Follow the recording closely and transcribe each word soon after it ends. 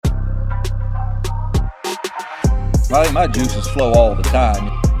I think my juices flow all the time.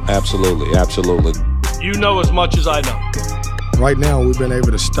 Absolutely, absolutely. You know as much as I know. Right now, we've been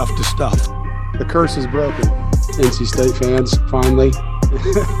able to stuff the stuff. The curse is broken. NC State fans, finally.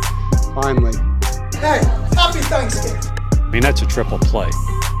 Finally. Hey, happy Thanksgiving. I mean, that's a triple play.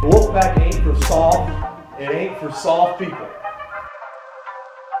 Wolfpack ain't for soft. It ain't for soft people.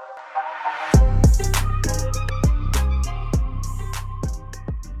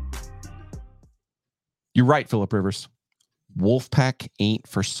 You're right, Phillip Rivers. Wolfpack ain't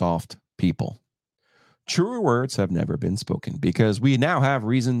for soft people. Truer words have never been spoken because we now have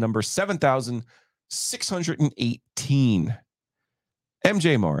reason number 7,618.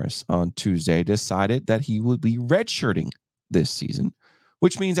 MJ Morris on Tuesday decided that he would be redshirting this season,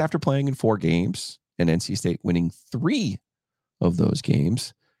 which means after playing in 4 games and NC State winning 3 of those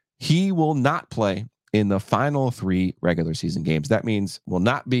games, he will not play in the final 3 regular season games. That means will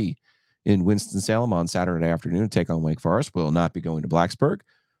not be in Winston-Salem on Saturday afternoon to take on Wake Forest, will not be going to Blacksburg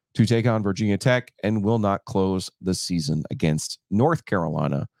to take on Virginia Tech, and will not close the season against North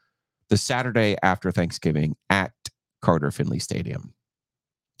Carolina the Saturday after Thanksgiving at Carter Finley Stadium.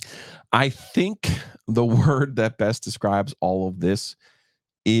 I think the word that best describes all of this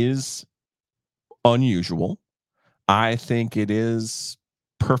is unusual. I think it is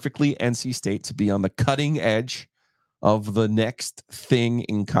perfectly NC State to be on the cutting edge of the next thing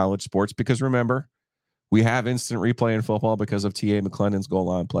in college sports, because remember, we have instant replay in football because of T.A. McClendon's goal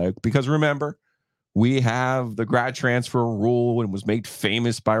line play. Because remember, we have the grad transfer rule and was made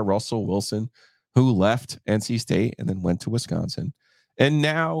famous by Russell Wilson, who left NC State and then went to Wisconsin. And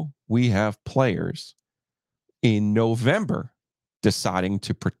now we have players in November deciding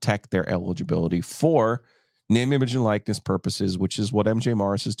to protect their eligibility for name, image, and likeness purposes, which is what MJ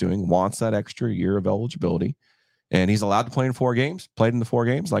Morris is doing, wants that extra year of eligibility. And he's allowed to play in 4 games, played in the 4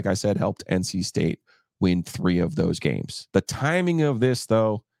 games. Like I said, helped NC State win 3 of those games. The timing of this,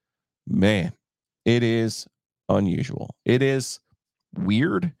 though, man, it is unusual. It is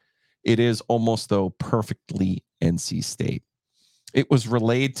weird. It is almost, though, perfectly NC State. It was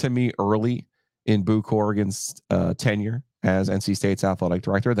relayed to me early in Boo Corrigan's tenure as NC State's athletic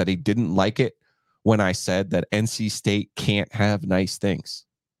director that he didn't like it when I said that NC State can't have nice things.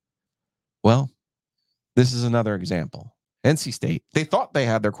 Well, this is another example. NC State, they thought they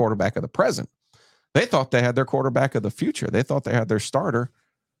had their quarterback of the present. They thought they had their quarterback of the future. They thought they had their starter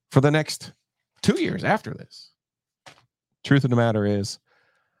for the next 2 years after this. Truth of the matter is,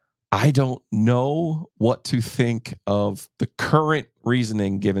 I don't know what to think of the current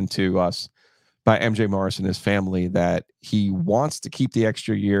reasoning given to us by MJ Morris and his family that he wants to keep the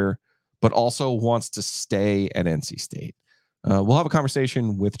extra year, but also wants to stay at NC State. We'll have a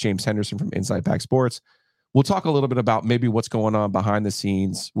conversation with James Henderson from Inside Pack Sports. We'll talk a little bit about maybe what's going on behind the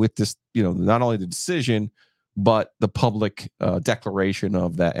scenes with this, not only the decision, but the public declaration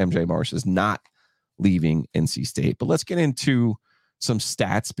of that MJ Morris is not leaving NC State. But let's get into some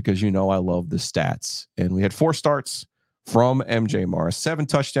stats because I love the stats. And we had 4 starts from MJ Morris, 7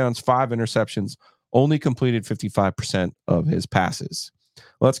 touchdowns, 5 interceptions, only completed 55% of his passes.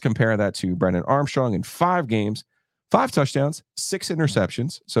 Let's compare that to Brennan Armstrong in 5 games, 5 touchdowns, 6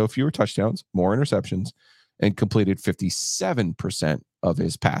 interceptions. So fewer touchdowns, more interceptions, and completed 57% of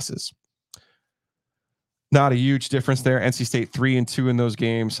his passes. Not a huge difference there. NC State 3-2 in those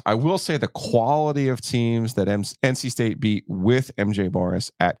games. I will say the quality of teams that NC State beat with MJ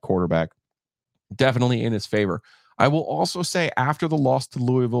Morris at quarterback, definitely in his favor. I will also say after the loss to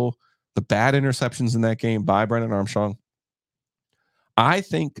Louisville, the bad interceptions in that game by Brennan Armstrong, I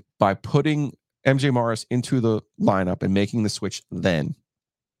think by putting MJ Morris into the lineup and making the switch then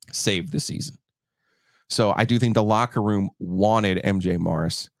saved the season. So I do think the locker room wanted MJ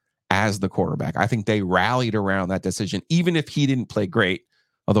Morris as the quarterback. I think they rallied around that decision, even if he didn't play great,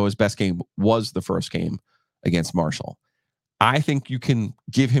 although his best game was the first game against Marshall. I think you can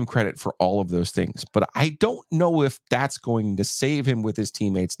give him credit for all of those things, but I don't know if that's going to save him with his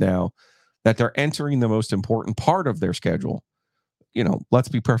teammates now that they're entering the most important part of their schedule. Let's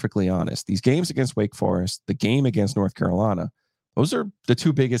be perfectly honest. These games against Wake Forest, the game against North Carolina, those are the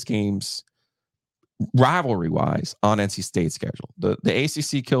 2 biggest games rivalry-wise on NC State's schedule. The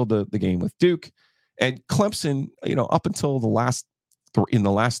ACC killed the game with Duke, and Clemson, up until in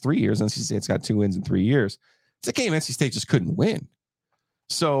the last 3 years, NC State's got 2 wins in 3 years. It's a game NC State just couldn't win.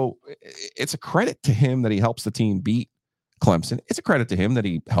 So it's a credit to him that he helps the team beat Clemson. It's a credit to him that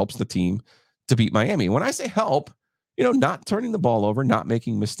he helps the team to beat Miami. When I say help, not turning the ball over, not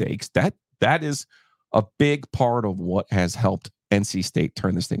making mistakes, that is a big part of what has helped NC State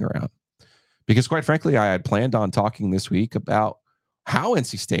turn this thing around. Because quite frankly, I had planned on talking this week about how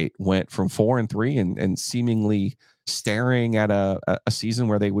NC State went from 4-3 and seemingly staring at a season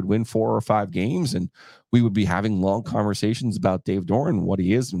where they would win 4 or 5 games, and we would be having long conversations about Dave Doeren, what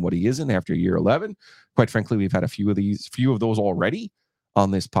he is and what he isn't after year 11. Quite frankly, we've had a few of those already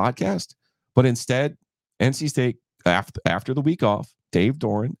on this podcast. But instead, NC State, after the week off, Dave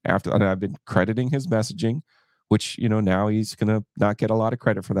Doeren, and I've been crediting his messaging, which, now he's going to not get a lot of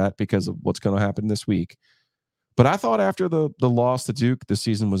credit for that because of what's going to happen this week. But I thought after the loss to Duke, the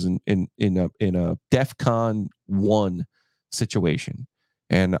season was in a DEFCON 1 situation.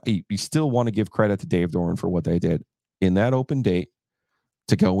 And you still want to give credit to Dave Doeren for what they did in that open date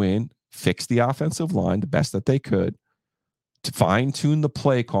to go in, fix the offensive line the best that they could, to fine-tune the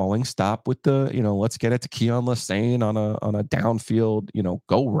play calling, stop with the, let's get it to Keon Lassane on a downfield,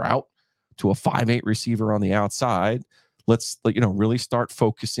 go route to a 5'8" receiver on the outside. Let's, really start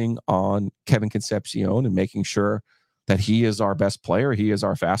focusing on Kevin Concepcion and making sure that he is our best player, he is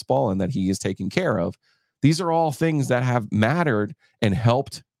our fastball, and that he is taken care of. These are all things that have mattered and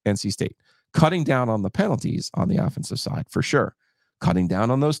helped NC State. Cutting down on the penalties on the offensive side, for sure. Cutting down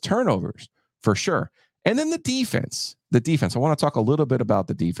on those turnovers, for sure. And then the defense. I want to talk a little bit about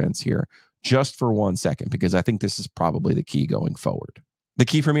the defense here just for 1 second, because I think this is probably the key going forward. The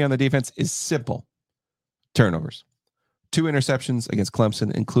key for me on the defense is simple. Turnovers. 2 interceptions against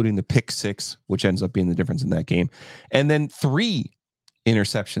Clemson, including the pick 6, which ends up being the difference in that game. And then 3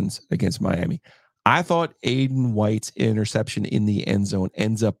 interceptions against Miami. I thought Aiden White's interception in the end zone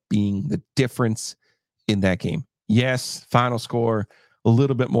ends up being the difference in that game. Yes, final score a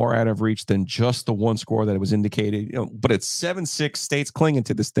little bit more out of reach than just the 1 score that it was indicated, but it's 7-6, State's clinging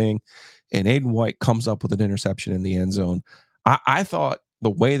to this thing, and Aiden White comes up with an interception in the end zone. I thought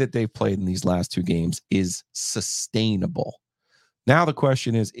the way that they've played in these last 2 games is sustainable. Now the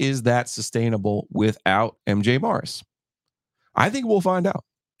question is that sustainable without MJ Morris? I think we'll find out.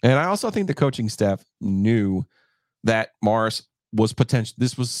 And I also think the coaching staff knew that Morris was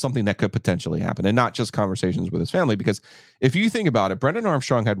this was something that could potentially happen, and not just conversations with his family. Because if you think about it, Brendan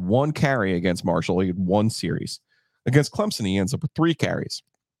Armstrong had 1 carry against Marshall. He had 1 series. Against Clemson, he ends up with 3 carries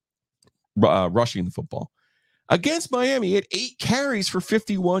rushing the football. Against Miami, he had 8 carries for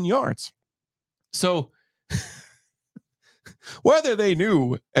 51 yards. So whether they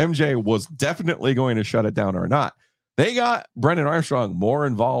knew MJ was definitely going to shut it down or not, they got Brendan Armstrong more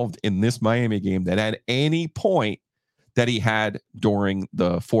involved in this Miami game than at any point that he had during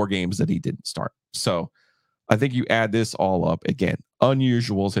the 4 games that he didn't start. So I think you add this all up, again,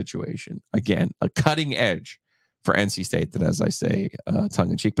 unusual situation. Again, a cutting edge for NC State that, as I say,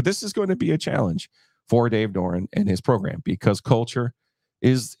 tongue in cheek. But this is going to be a challenge for Dave Doeren and his program, because culture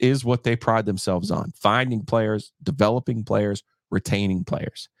is what they pride themselves on. Finding players, developing players, retaining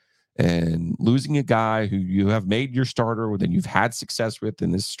players. And losing a guy who you have made your starter with and you've had success with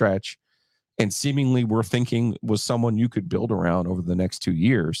in this stretch, and seemingly we're thinking was someone you could build around over the next 2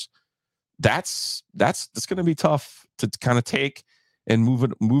 years, that's going to be tough to kind of take and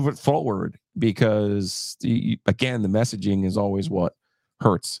move it forward, because again, the messaging is always what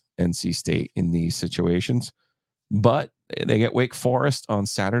hurts NC State in these situations. But they get Wake Forest on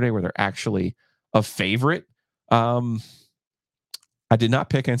Saturday, where they're actually a favorite. I did not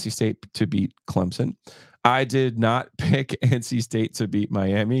pick NC State to beat Clemson. I did not pick NC State to beat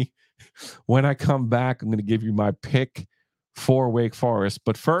Miami. When I come back, I'm going to give you my pick for Wake Forest.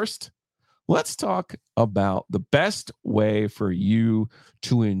 But first, let's talk about the best way for you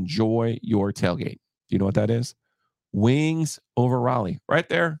to enjoy your tailgate. Do you know what that is? Wings Over Raleigh. Right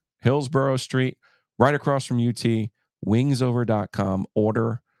there, Hillsborough Street, right across from UT, wingsover.com.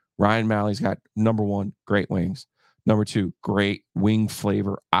 Order. Ryan Malley's got number 1, great wings. Number 2, great wing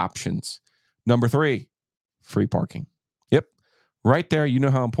flavor options. Number 3, free parking. Yep. Right there. You know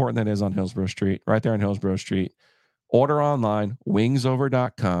how important that is on Hillsborough Street. Right there on Hillsborough Street. Order online,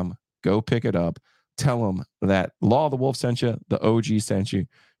 wingsover.com. Go pick it up. Tell them that Law of the Wolf sent you. The OG sent you.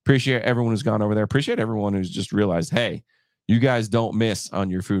 Appreciate everyone who's gone over there. Appreciate everyone who's just realized, hey, you guys don't miss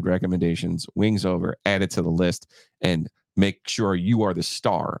on your food recommendations. Wings Over, add it to the list, and make sure you are the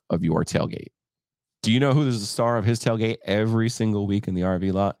star of your tailgate. Do you know who is the star of his tailgate every single week in the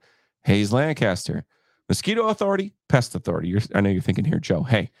RV lot? Hayes Lancaster. Mosquito Authority, Pest Authority. I know you're thinking here, Joe,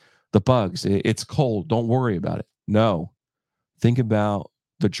 hey, the bugs, it's cold. Don't worry about it. No. Think about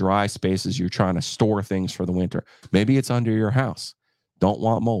the dry spaces you're trying to store things for the winter. Maybe it's under your house. Don't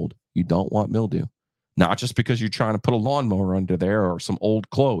want mold. You don't want mildew. Not just because you're trying to put a lawnmower under there or some old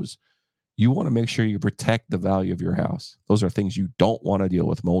clothes. You want to make sure you protect the value of your house. Those are things you don't want to deal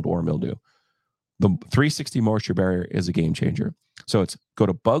with, mold or mildew. The 360 moisture barrier is a game changer. So go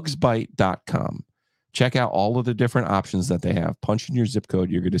to bugsbite.com. Check out all of the different options that they have. Punch in your zip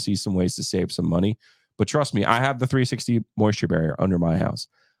code. You're going to see some ways to save some money. But trust me, I have the 360 moisture barrier under my house.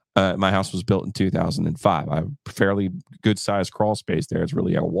 My house was built in 2005. I have a fairly good sized crawl space there. It's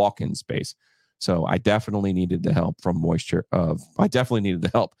really a walk-in space. So I definitely needed the help from Mosquito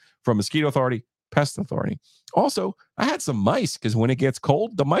Authority, Pest Authority. Also, I had some mice because when it gets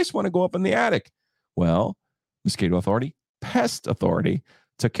cold, the mice want to go up in the attic. Well, Mosquito Authority, Pest Authority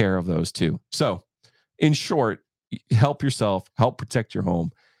took care of those too. So in short, help yourself, help protect your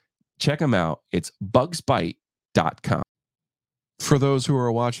home. Check them out. It's bugsbite.com. For those who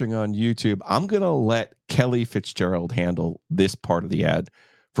are watching on YouTube, I'm going to let Kelly Fitzgerald handle this part of the ad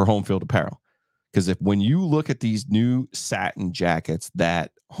for Home Field Apparel. Because when you look at these new satin jackets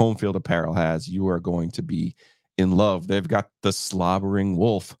that Home Field Apparel has, you are going to be in love. They've got the slobbering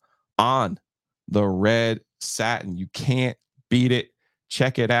wolf on the red satin. You can't beat it.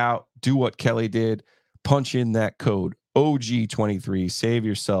 Check it out. Do what Kelly did. Punch in that code OG23. Save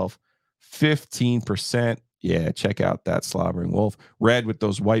yourself 15%. Yeah, check out that slobbering wolf. Red with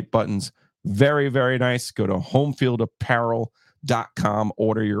those white buttons. Very, very nice. Go to homefieldapparel.com.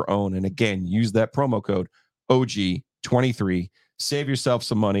 Order your own. And again, use that promo code OG23. Save yourself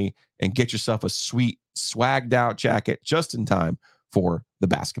some money and get yourself a sweet, swagged out jacket just in time for the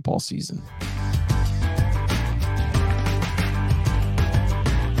basketball season.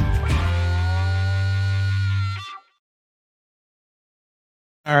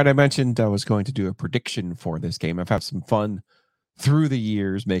 All right, I mentioned I was going to do a prediction for this game. I've had some fun through the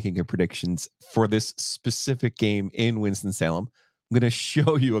years making predictions for this specific game in Winston-Salem. I'm going to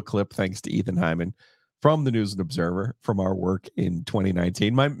show you a clip, thanks to Ethan Hyman, from the News and Observer, from our work in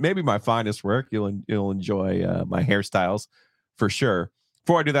 2019. Maybe my finest work. You'll enjoy my hairstyles for sure.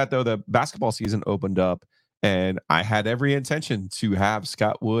 Before I do that, though, the basketball season opened up, and I had every intention to have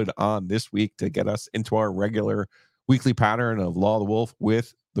Scott Wood on this week to get us into our regular weekly pattern of Law of the Wolf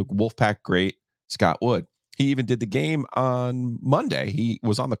with the Wolfpack great Scott Wood. He even did the game on Monday. He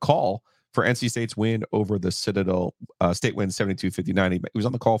was on the call for NC State's win over the Citadel. State win 72-59. He was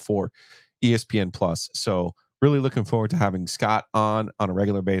on the call for ESPN Plus. So really looking forward to having Scott on a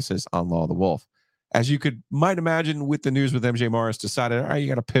regular basis on Law of the Wolf. As you might imagine, with the news with MJ Morris, decided, all right, you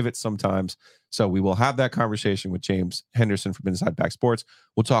got to pivot sometimes. So we will have that conversation with James Henderson from Inside Back Sports.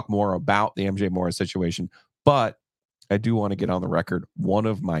 We'll talk more about the MJ Morris situation, but I do want to get on the record. One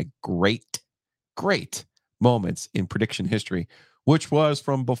of my great moments in prediction history, which was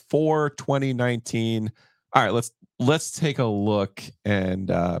from before 2019. All right, let's take a look.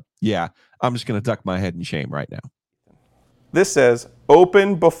 And I'm just going to duck my head in shame right now. This says,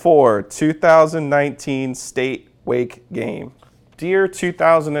 open before 2019 State Wake game. Dear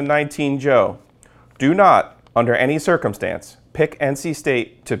 2019 Joe, do not, under any circumstance, pick NC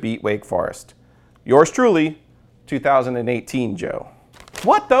State to beat Wake Forest. Yours truly, 2018 Joe.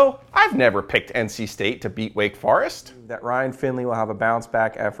 What though? I've never picked NC State to beat Wake Forest. That Ryan Finley will have a bounce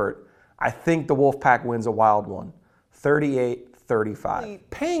back effort. I think the Wolfpack wins a wild one, 38-35.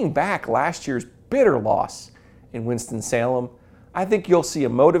 Paying back last year's bitter loss in Winston-Salem, I think you'll see a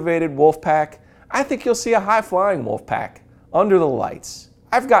motivated Wolfpack. I think you'll see a high-flying Wolfpack under the lights.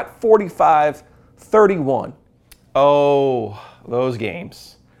 I've got 45-31. Oh, those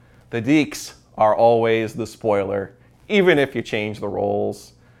games. The Deeks are always the spoiler, even if you change the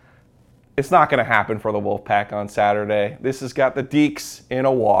roles. It's not going to happen for the Wolfpack on Saturday. This has got the Deeks in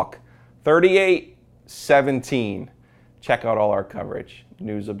a walk. 38-17. Check out all our coverage,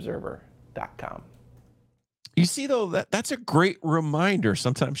 newsobserver.com. You see, though, that's a great reminder.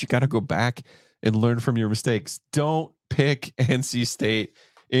 Sometimes you got to go back and learn from your mistakes. Don't pick NC State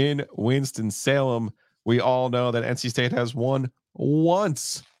in Winston-Salem. We all know that NC State has won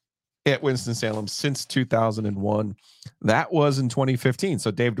once at Winston-Salem since 2001. That was in 2015.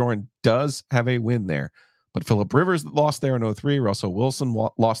 So Dave Doeren does have a win there. But Phillip Rivers lost there in 2003. Russell Wilson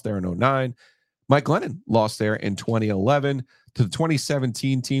lost there in 2009. Mike Glennon lost there in 2011. To the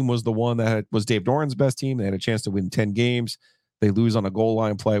 2017 team was the one that was Dave Doran's best team. They had a chance to win 10 games. They lose on a goal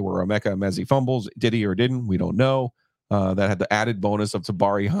line play where Emeka Emezi fumbles. Did he or didn't? We don't know. That had the added bonus of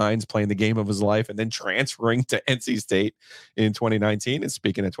Tabari Hines playing the game of his life and then transferring to NC State in 2019. And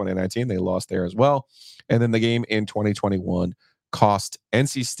speaking of 2019, they lost there as well. And then the game in 2021 cost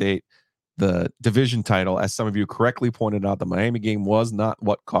NC State the division title. As some of you correctly pointed out, the Miami game was not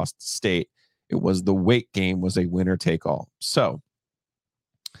what cost State. It was the Wake game was a winner take all. So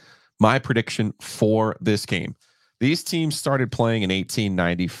my prediction for this game, these teams started playing in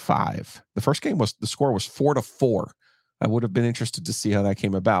 1895. The first game the score was 4-4. I would have been interested to see how that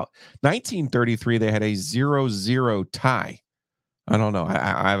came about. 1933, they had a 0-0 tie. I don't know.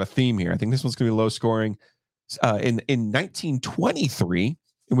 I have a theme here. I think this one's going to be low scoring. In 1923,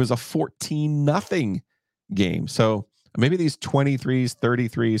 it was a 14-0 game. So maybe these 23s,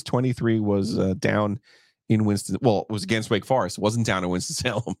 33s, 23 was down in Winston. Well, it was against Wake Forest. It wasn't down in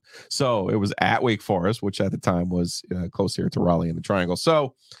Winston-Salem. So it was at Wake Forest, which at the time was close here to Raleigh in the Triangle.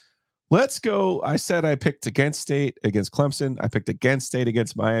 So let's go. I said I picked against State against Clemson. I picked against State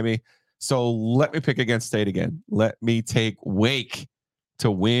against Miami. So let me pick against State again. Let me take Wake to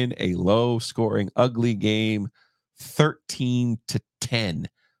win a low-scoring, ugly game, 13-10.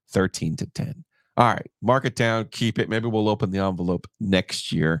 13-10. All right, mark it down, keep it. Maybe we'll open the envelope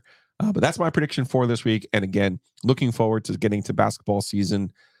next year. But that's my prediction for this week. And again, looking forward to getting to basketball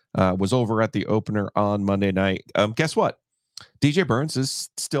season. Was over at the opener on Monday night. Guess what? DJ Burns is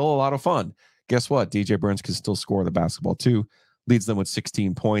still a lot of fun. Guess what? DJ Burns can still score the basketball too. Leads them with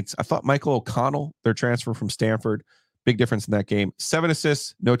 16 points. I thought Michael O'Connell, their transfer from Stanford, big difference in that game. 7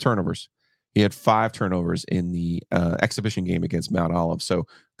 assists, no turnovers. He had 5 turnovers in the exhibition game against Mount Olive. So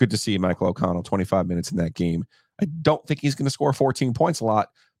good to see Michael O'Connell, 25 minutes in that game. I don't think he's going to score 14 points a lot,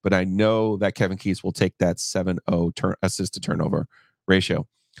 but I know that Kevin Keys will take that 7-0 assist to turnover ratio.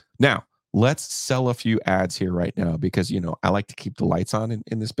 Now, let's sell a few ads here right now because, I like to keep the lights on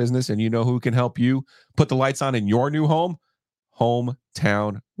in this business. And you know who can help you put the lights on in your new home?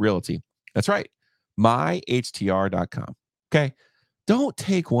 Hometown Realty. That's right. myhtr.com. Okay. Don't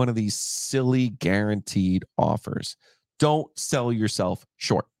take one of these silly guaranteed offers. Don't sell yourself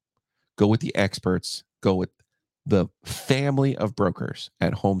short. Go with the experts. Go with the family of brokers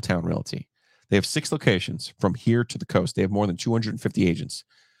at Hometown Realty. They have 6 locations from here to the coast. They have more than 250 agents.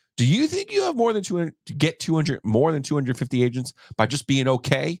 Do you think you have more than 250 agents by just being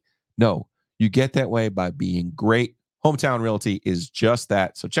okay? No, you get that way by being great. Hometown Realty is just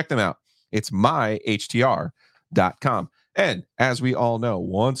that. So check them out. It's myhtr.com. And as we all know,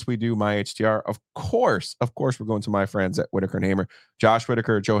 once we do myhtr, of course, we're going to my friends at Whitaker and Hamer. Josh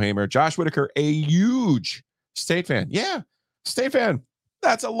Whitaker, Joe Hamer. Josh Whitaker, a huge State fan. Yeah, State fan.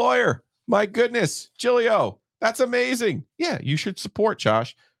 That's a lawyer. My goodness. Gilio, that's amazing. Yeah, you should support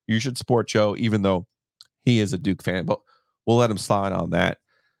Josh. You should support Joe, even though he is a Duke fan. But we'll let him slide on that.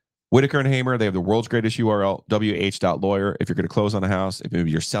 Whitaker and Hamer, they have the world's greatest URL, wh.lawyer. If you're going to close on a house, if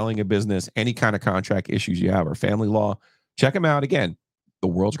you're selling a business, any kind of contract issues you have or family law, check them out. Again, the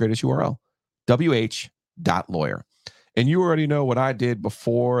world's greatest URL, wh.lawyer. And you already know what I did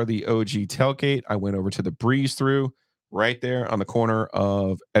before the OG tailgate. I went over to the Breeze Through right there on the corner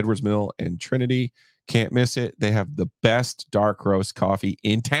of Edwards Mill and Trinity. Can't miss it. They have the best dark roast coffee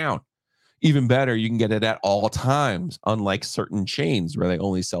in town. Even better, you can get it at all times, unlike certain chains where they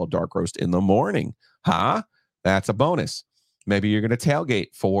only sell dark roast in the morning. That's a bonus. Maybe you're going to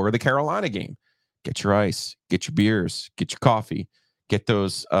tailgate for the Carolina game. Get your ice, get your beers, get your coffee, get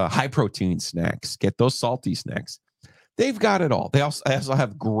those high-protein snacks, get those salty snacks. They've got it all. They also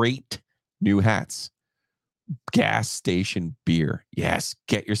have great new hats. Gas station beer. Yes,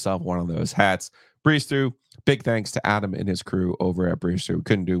 get yourself one of those hats. Breeze Through. Big thanks to Adam and his crew over at Breeze Through.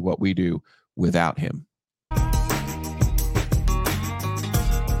 Couldn't do what we do without him.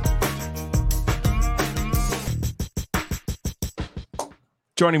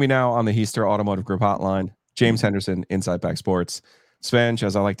 Joining me now on the Heister Automotive Group hotline, James Henderson, Inside Pack Sports. Sven,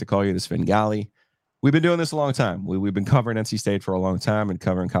 as I like to call you, the Sven Galley. We've been doing this a long time. We've been covering NC State for a long time and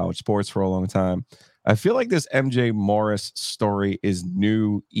covering college sports for a long time. I feel like this MJ Morris story is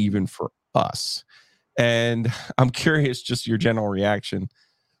new even for us. And I'm curious just your general reaction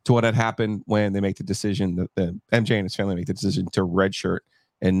to what had happened when they make the decision, that the MJ and his family make the decision to redshirt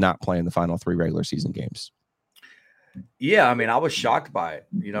and not play in the final 3 regular season games. Yeah, I mean, I was shocked by it.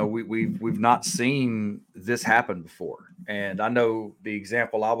 We've not seen this happen before. And I know the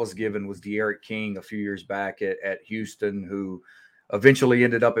example I was given was De'Aaron King a few years back at Houston, who eventually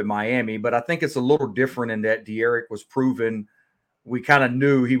ended up at Miami. But I think it's a little different in that De'Aaron was proven. We kind of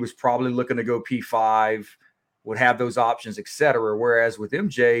knew he was probably looking to go P5, would have those options, et cetera. Whereas with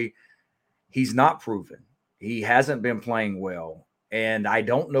MJ, he's not proven. He hasn't been playing well. And I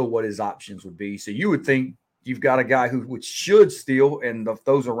don't know what his options would be. So you would think you've got a guy who should steal, and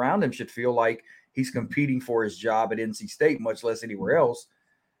those around him should feel like he's competing for his job at NC State, much less anywhere else.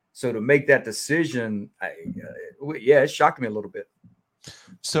 So to make that decision, it shocked me a little bit.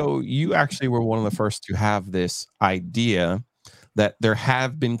 So you actually were one of the first to have this idea that there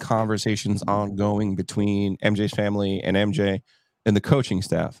have been conversations ongoing between MJ's family and MJ and the coaching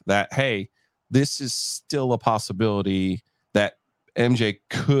staff that, hey, this is still a possibility that MJ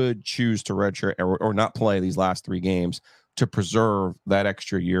could choose to redshirt or not play these last 3 games to preserve that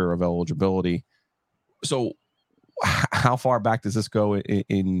extra year of eligibility. So how far back does this go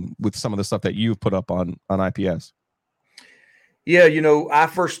in with some of the stuff that you've put up on IPS? Yeah, I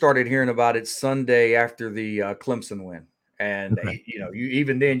first started hearing about it Sunday after the Clemson win, and Okay. you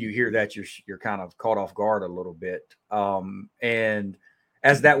even then you hear that you're kind of caught off guard a little bit. And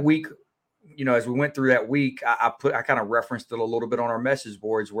as that week, as we went through that week, I kind of referenced it a little bit on our message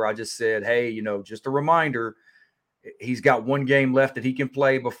boards where I just said, hey, just a reminder, he's got one game left that he can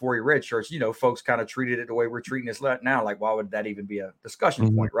play before he redshirts. Folks kind of treated it the way we're treating this now, like why would that even be a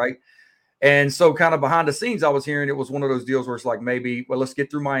discussion point, right? And so kind of behind the scenes, I was hearing it was one of those deals where it's like, maybe, well, let's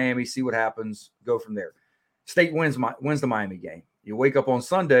get through Miami, see what happens, go from there. State wins the Miami game. You wake up on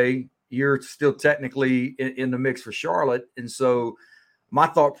Sunday, you're still technically in the mix for Charlotte. And so my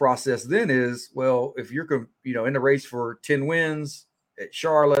thought process then is, well, if you're, in the race for 10 wins at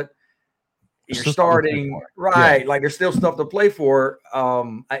Charlotte, you're starting, right? Yeah. Like there's still stuff to play for.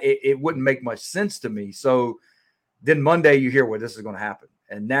 It wouldn't make much sense to me. So then Monday you hear, well, this is going to happen.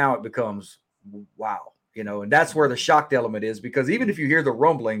 And now it becomes, wow, and that's where the shocked element is, because even if you hear the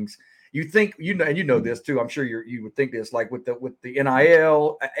rumblings, you think, and you know this too, I'm sure you would think this, like with the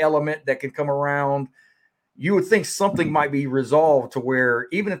NIL element that can come around, you would think something might be resolved to where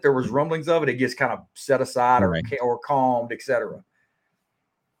even if there was rumblings of it, it gets kind of set aside or calmed, etc.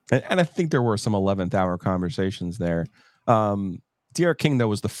 And I think there were some 11th hour conversations there. De'Aaron King, though,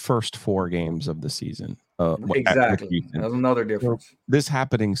 was the first 4 games of the season. Exactly. That's another difference. So this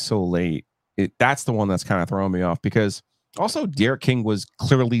happening so late, that's the one that's kind of throwing me off, because also De'Aaron King was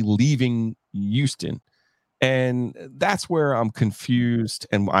clearly leaving Houston. And that's where I'm confused.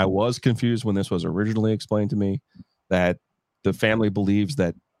 And I was confused when this was originally explained to me, that the family believes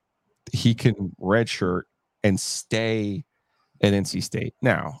that he can redshirt and stay at NC State.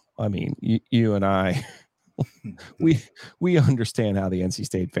 Now, I mean, you and I, we understand how the NC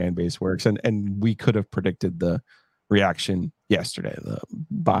State fan base works, and we could have predicted the reaction yesterday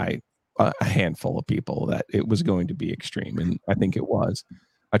by a handful of people that it was going to be extreme, and I think it was.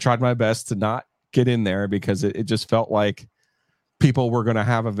 I tried my best to not get in there because it just felt like people were going to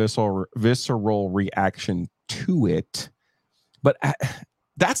have a visceral reaction to it. But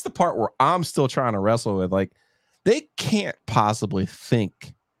that's the part where I'm still trying to wrestle with. Like, they can't possibly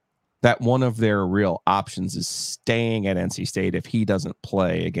think that one of their real options is staying at NC State if he doesn't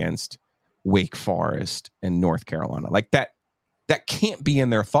play against Wake Forest and North Carolina. Like that can't be in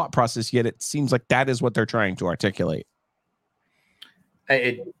their thought process, yet it seems like that is what they're trying to articulate.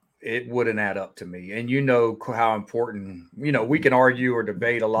 It wouldn't add up to me. And how important, we can argue or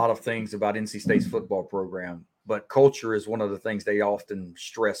debate a lot of things about NC State's football program, but culture is one of the things they often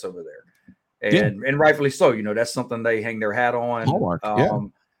stress over there. And rightfully so. That's something they hang their hat on. Hallmark,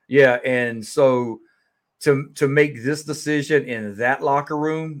 yeah. And so to make this decision in that locker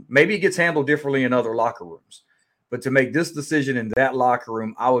room, maybe it gets handled differently in other locker rooms, but to make this decision in that locker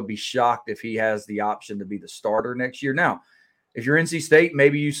room, I would be shocked if he has the option to be the starter next year. Now, if you're NC State,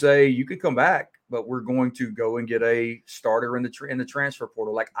 maybe you say you could come back, but we're going to go and get a starter in the transfer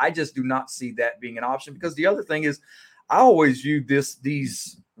portal. Like, I just do not see that being an option, because the other thing is, I always view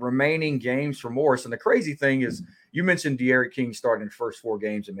these remaining games for Morris. And the crazy thing is, you mentioned De'Aaron King starting the first 4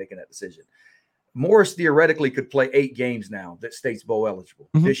 games and making that decision. Morris theoretically could play 8 games now that State's bowl eligible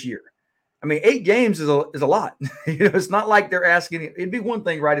this year. I mean, 8 games is a lot. It's not like they're asking. It'd be one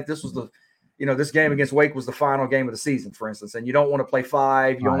thing, right, if this was this game against Wake was the final game of the season, for instance, and you don't want to play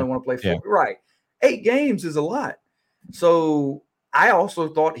 5, you only want to play 4. Yeah. Right. 8 games is a lot. So I also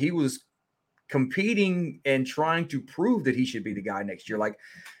thought he was competing and trying to prove that he should be the guy next year. Like,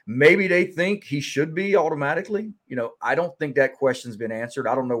 maybe they think he should be automatically. I don't think that question's been answered.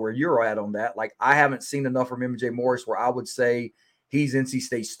 I don't know where you're at on that. Like, I haven't seen enough from MJ Morris where I would say he's NC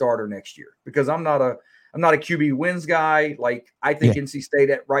State starter next year, because I'm not a QB wins guy. Like, I think NC State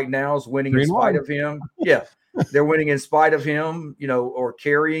right now is winning in spite of him. Yeah. They're winning in spite of him, or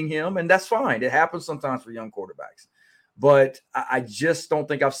carrying him. And that's fine. It happens sometimes for young quarterbacks. But I just don't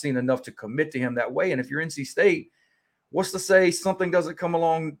think I've seen enough to commit to him that way. And if you're NC State, what's to say something doesn't come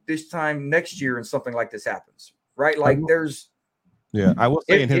along this time next year and something like this happens, right? Like, I will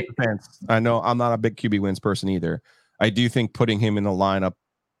say in his defense, I know I'm not a big QB wins person either. I do think putting him in the lineup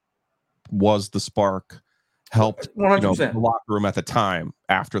was the spark, helped 100%. The locker room at the time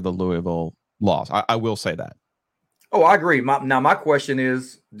after the Louisville loss. I will say that. Oh, I agree. My question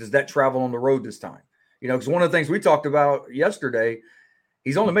is, does that travel on the road this time? Because one of the things we talked about yesterday,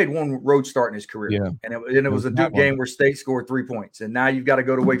 he's only made 1 road start in his career. Yeah. And it was a Duke game where State scored 3 points. And now you've got to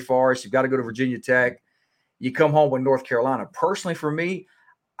go to Wake Forest. You've got to go to Virginia Tech. You come home with North Carolina. Personally, for me,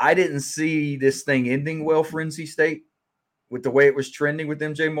 I didn't see this thing ending well for NC State with the way it was trending with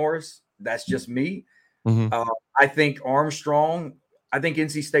MJ Morris. That's just me. I think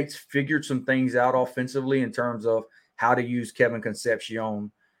NC State's figured some things out offensively in terms of how to use Kevin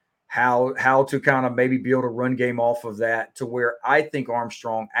Concepcion, how to kind of maybe build a run game off of that to where I think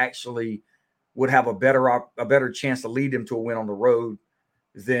Armstrong actually would have a better chance to lead them to a win on the road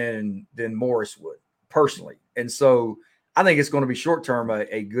than Morris would personally. And so I think it's going to be short term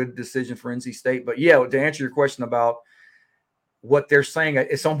a good decision for NC State. But yeah, to answer your question about what they're saying,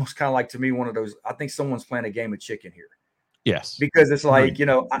 it's almost kind of like, to me, one of those, I think someone's playing a game of chicken here. Yes. Because it's like,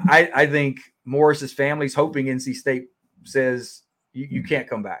 I think Morris's family's hoping NC State says you can't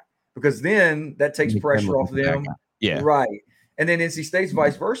come back, because then that takes pressure off them. Yeah. Right. And then NC State's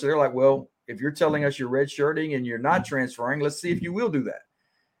vice versa. They're like, well, if you're telling us you're redshirting and you're not transferring, let's see if you will do that.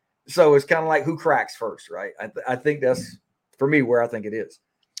 So it's kind of like who cracks first, right? I think that's, for me, where I think it is.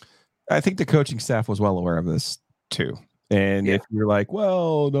 I think the coaching staff was well aware of this too. And if you're like,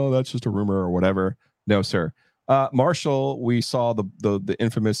 well, no, that's just a rumor or whatever. No, sir. Marshall, we saw the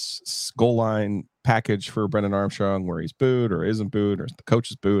infamous goal line package for Brennan Armstrong where he's booed or isn't booed or the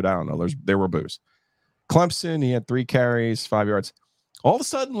coach is booed. I don't know. There were boos. Clemson, he had 3 carries, 5 yards. All of a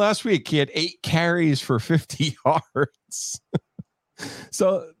sudden last week, he had 8 carries for 50 yards.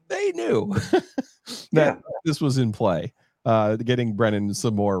 So they knew that this was in play, getting Brennan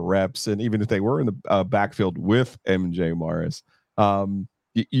some more reps. And even if they were in the backfield with MJ Morris,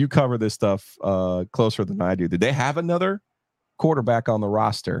 you cover this stuff closer than I do. Did they have another quarterback on the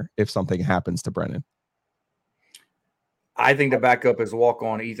roster if something happens to Brennan? I think the backup is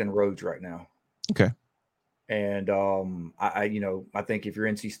walk-on Ethan Rhodes right now. Okay. And I think if you're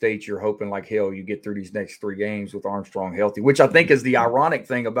NC State, you're hoping like hell you get through these next 3 games with Armstrong healthy, which I think is the ironic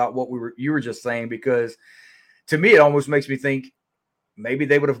thing about what you were just saying, because to me it almost makes me think maybe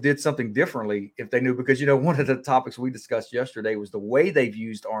they would have did something differently if they knew, because one of the topics we discussed yesterday was the way they've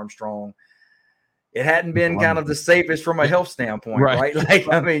used Armstrong. It hadn't been kind of the safest from a health standpoint, right?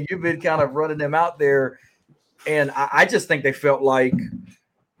 Like, I mean, you've been kind of running them out there, and I just think they felt like,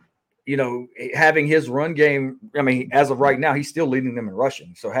 having his run game, I mean, as of right now, he's still leading them in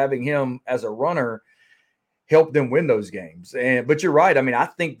rushing. So having him as a runner helped them win those games. But you're right. I mean, I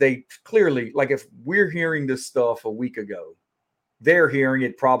think they clearly, like, if we're hearing this stuff a week ago, they're hearing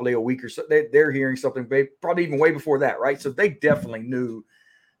it probably a week or so. They're hearing something probably even way before that, right? So they definitely knew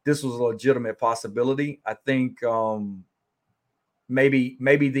this was a legitimate possibility. I think maybe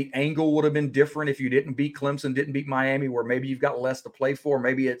the angle would have been different if you didn't beat Clemson, didn't beat Miami, where maybe you've got less to play for.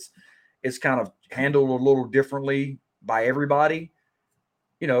 Maybe it's kind of handled a little differently by everybody,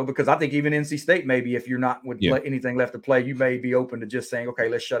 because I think even NC State, maybe if you're not with anything left to play, you may be open to just saying, okay,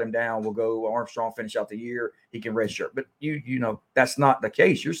 let's shut him down. We'll go Armstrong, finish out the year. He can redshirt. But that's not the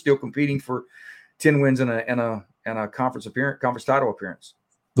case. You're still competing for 10 wins and a conference title appearance.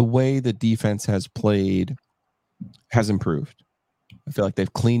 The way the defense has played has improved. I feel like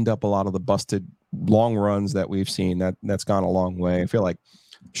they've cleaned up a lot of the busted long runs that we've seen. That's gone a long way. I feel like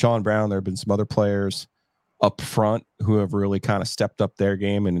Sean Brown, there have been some other players up front who have really kind of stepped up their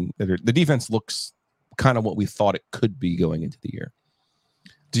game, and the defense looks kind of what we thought it could be going into the year.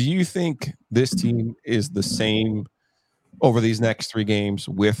 Do you think this team is the same over these next 3 games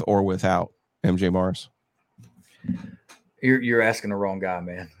with or without MJ Morris? You're asking the wrong guy,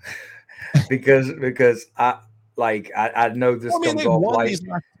 man. because I know this comes off like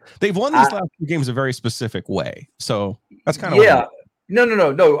they've won these last 2 games a very specific way. So that's kind of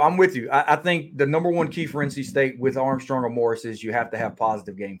No. I'm with you. I think the number one key for NC State with Armstrong or Morris is you have to have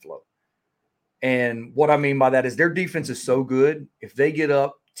positive game flow. And what I mean by that is their defense is so good. If they get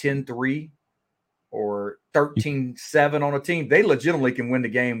up 10-3 or 13-7 on a team, they legitimately can win the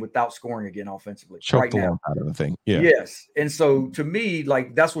game without scoring again offensively. Choke the lump out of the thing. Yeah. Yes. And so to me,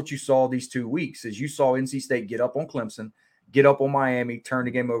 like, that's what you saw these 2 weeks is you saw NC State get up on Clemson, get up on Miami, turn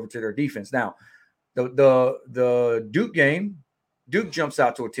the game over to their defense. Now, the Duke game, Duke jumps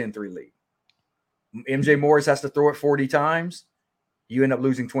out to a 10-3 lead. MJ Morris has to throw it 40 times. You end up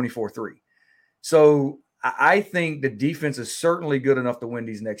losing 24-3. So I think the defense is certainly good enough to win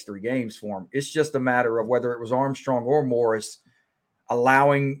these next 3 games for them. It's just a matter of whether it was Armstrong or Morris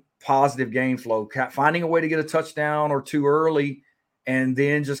allowing positive game flow, finding a way to get a touchdown or 2 early, and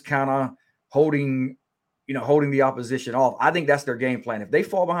then just kind of holding the opposition off. I think that's their game plan. If they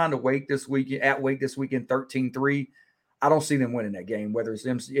fall behind at Wake this weekend 13-3, I don't see them winning that game, whether it's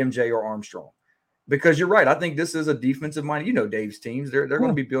MJ or Armstrong. Because you're right. I think this is a defensive-minded, Dave's teams. They're going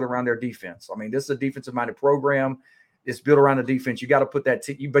to be built around their defense. I mean, this is a defensive-minded program. It's built around the defense. You got to put that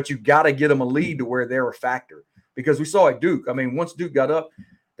but you got to get them a lead to where they're a factor. Because we saw at Duke. I mean, once Duke got up,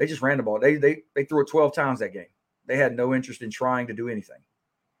 they just ran the ball. They threw it 12 times that game. They had no interest in trying to do anything.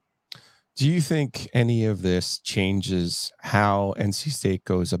 Do you think any of this changes how NC State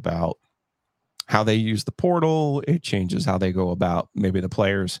goes about how they use the portal. It changes how they go about maybe the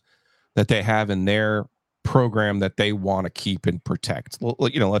players that they have in their program that they want to keep and protect.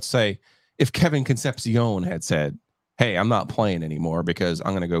 Let's say if Kevin Concepcion had said, hey, I'm not playing anymore because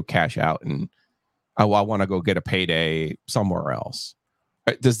I'm going to go cash out and I want to go get a payday somewhere else.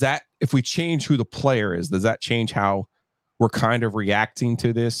 Does that, if we change who the player is, does that change how we're kind of reacting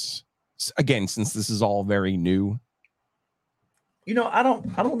to this? Again, since this is all very new. I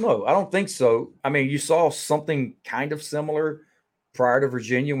don't know. I don't think so. I mean, you saw something kind of similar prior to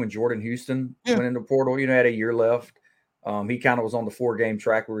Virginia when Jordan Houston went in the portal, had a year left. He kind of was on the 4-game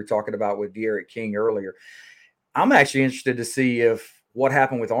track we were talking about with De'Aaron King earlier. I'm actually interested to see if what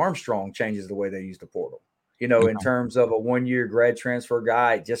happened with Armstrong changes the way they use the portal. In terms of a 1-year grad transfer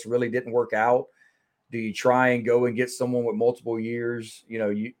guy, it just really didn't work out. Do you try and go and get someone with multiple years?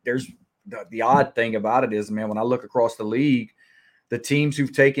 There's the odd thing about it is, man, when I look across the league, the teams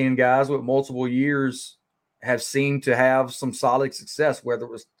who've taken guys with multiple years have seemed to have some solid success, whether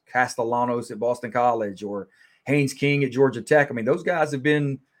it was Castellanos at Boston College or Haynes King at Georgia Tech. I mean, those guys have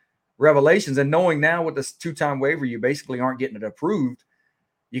been revelations. And knowing now with this 2-time waiver, you basically aren't getting it approved.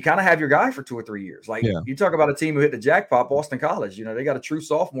 You kind of have your guy for 2 or 3 years. You talk about a team who hit the jackpot, Boston College. They got a true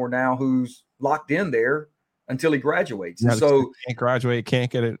sophomore now who's locked in there until he graduates. Yeah, so can't graduate,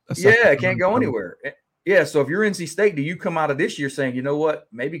 can't get it. Can't go anywhere. Yeah, so if you're NC State, do you come out of this year saying, you know what,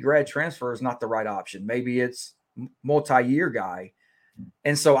 maybe grad transfer is not the right option? Maybe it's multi-year guy.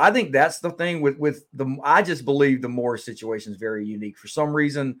 And so I think that's the thing with I just believe the Morris situation is very unique. For some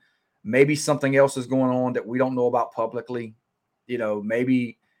reason, maybe something else is going on that we don't know about publicly.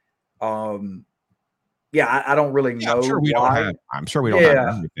 Maybe I don't really know. I'm sure we don't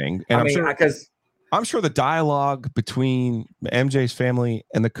have everything. And I'm sure the dialogue between MJ's family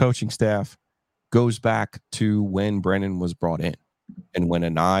and the coaching staff goes back to when Brennan was brought in and when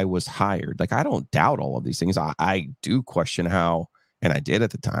Anai was hired. I don't doubt all of these things. I do question how, and I did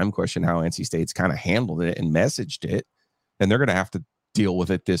at the time, question how NC State's kind of handled it and messaged it. And they're going to have to deal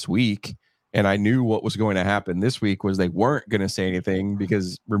with it this week. And I knew what was going to happen this week was they weren't going to say anything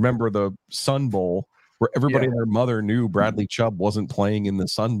because remember the Sun Bowl where everybody and their mother knew Bradley Chubb wasn't playing in the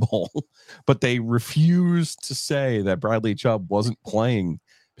Sun Bowl, but they refused to say that Bradley Chubb wasn't playing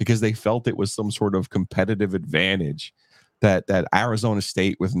because they felt it was some sort of competitive advantage that Arizona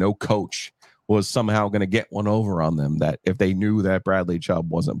State with no coach was somehow going to get one over on them, that if they knew that Bradley Chubb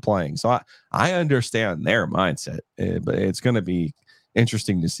wasn't playing. So I understand their mindset, but it's going to be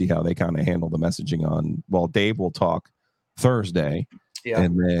interesting to see how they kind of handle the messaging on, well, Dave will talk Thursday. Yeah.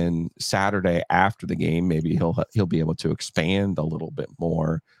 And then Saturday after the game, maybe he'll be able to expand a little bit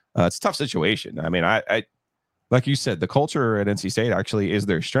more. It's a tough situation. I mean, I like you said, the culture at NC State actually is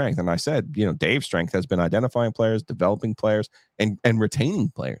their strength. And I said, Dave's strength has been identifying players, developing players, and retaining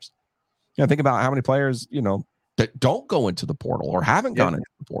players. Think about how many players, that don't go into the portal or haven't gone into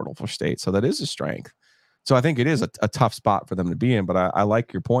the portal for State. So that is a strength. So I think it is a tough spot for them to be in. But I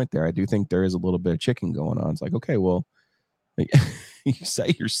like your point there. I do think there is a little bit of chicken going on. It's like, okay, well, you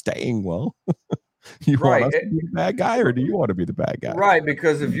say you're staying. Well, you want us to be the bad guy, or do you want to be the bad guy? Right,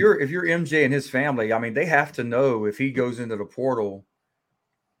 because if you're MJ and his family, I mean, they have to know if he goes into the portal.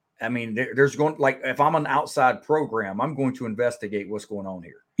 I mean, there's going, if I'm an outside program, I'm going to investigate what's going on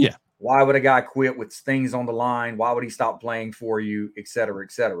here. Yeah. Why would a guy quit with things on the line? Why would he stop playing for you, et cetera,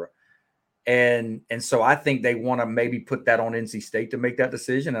 et cetera? And so I think they want to maybe put that on NC State to make that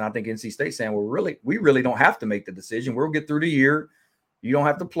decision. And I think NC State saying, well, we really don't have to make the decision. We'll get through the year. You don't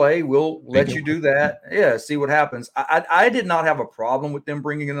have to play. We'll let you do that. Yeah, see what happens. I did not have a problem with them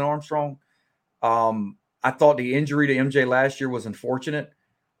bringing in Armstrong. I thought the injury to MJ last year was unfortunate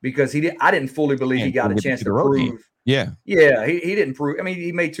because I didn't fully believe he got a chance to prove. Yeah. Yeah, he didn't prove. I mean,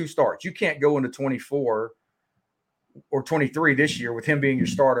 he made 2 starts. You can't go into 24 or 23 this year with him being your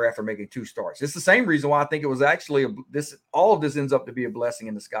starter after making 2 starts. It's the same reason why I think it was actually all of this ends up to be a blessing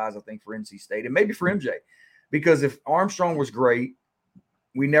in disguise, I think, for NC State and maybe for MJ. Because if Armstrong was great,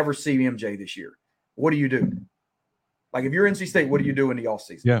 we never see MJ this year. What do you do? If you're NC State, what do you do in the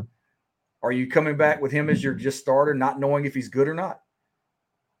offseason? Yeah. Are you coming back with him as your just starter, not knowing if he's good or not?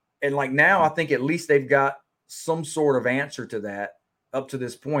 And now I think at least they've got some sort of answer to that up to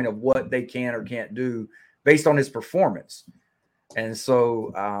this point of what they can or can't do based on his performance. And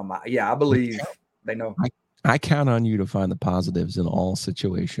so, I believe they know. I count on you to find the positives in all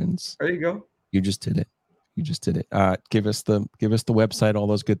situations. There you go. You just did it. Give us the website, all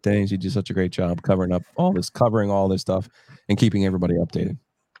those good things. You do such a great job covering all this stuff and keeping everybody updated.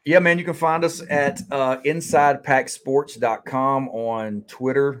 Yeah, man, you can find us at InsidePackSports.com on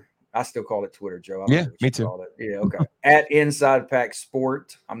Twitter, I still call it Twitter, Joe. I don't know what me you too. call it. Yeah, okay. At Inside Pack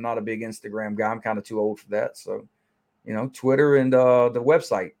Sport. I'm not a big Instagram guy. I'm kind of too old for that. So, Twitter and the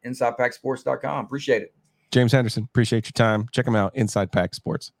website, InsidePackSports.com. Appreciate it. James Henderson, appreciate your time. Check him out,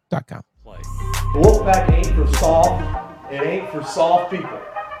 InsidePackSports.com. Wolfpack ain't for soft. It ain't for soft people.